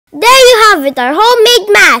have it, our homemade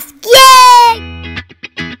mask! Yay!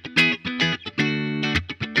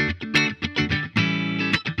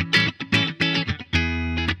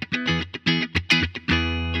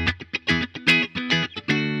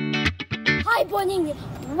 Hi, Boning!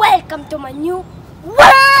 Welcome to my new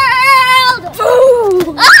world!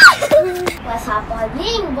 What's up,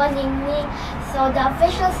 Boning? Boning. So the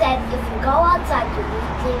official said if you go outside, you need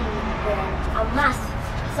to wear a mask.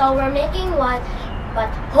 So we're making one, but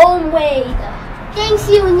homemade. Things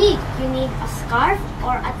you need. You need a scarf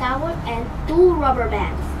or a towel and 2 rubber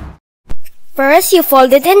bands. First, you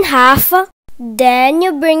fold it in half. Then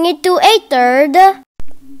you bring it to a third.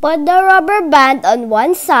 Put the rubber band on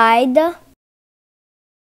one side.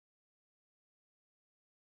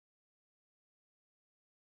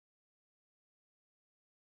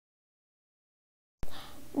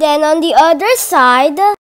 Then on the other side,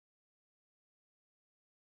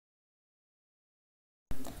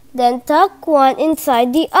 then tuck one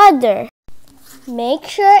inside the other. Make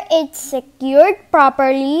sure it's secured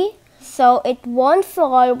properly so it won't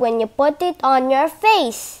fall when you put it on your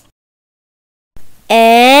face.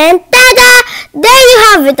 And ta-da! There you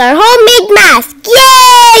have it, our homemade mask!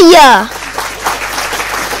 Yay!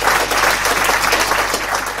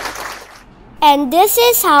 And this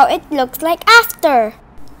is how it looks like after.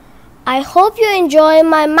 I hope you enjoy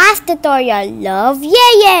my mask tutorial. Love,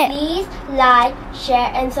 yeah! Please like, share,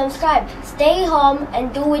 and subscribe. Stay home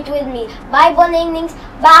and do it with me. Bye, Boningings.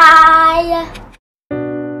 Bye!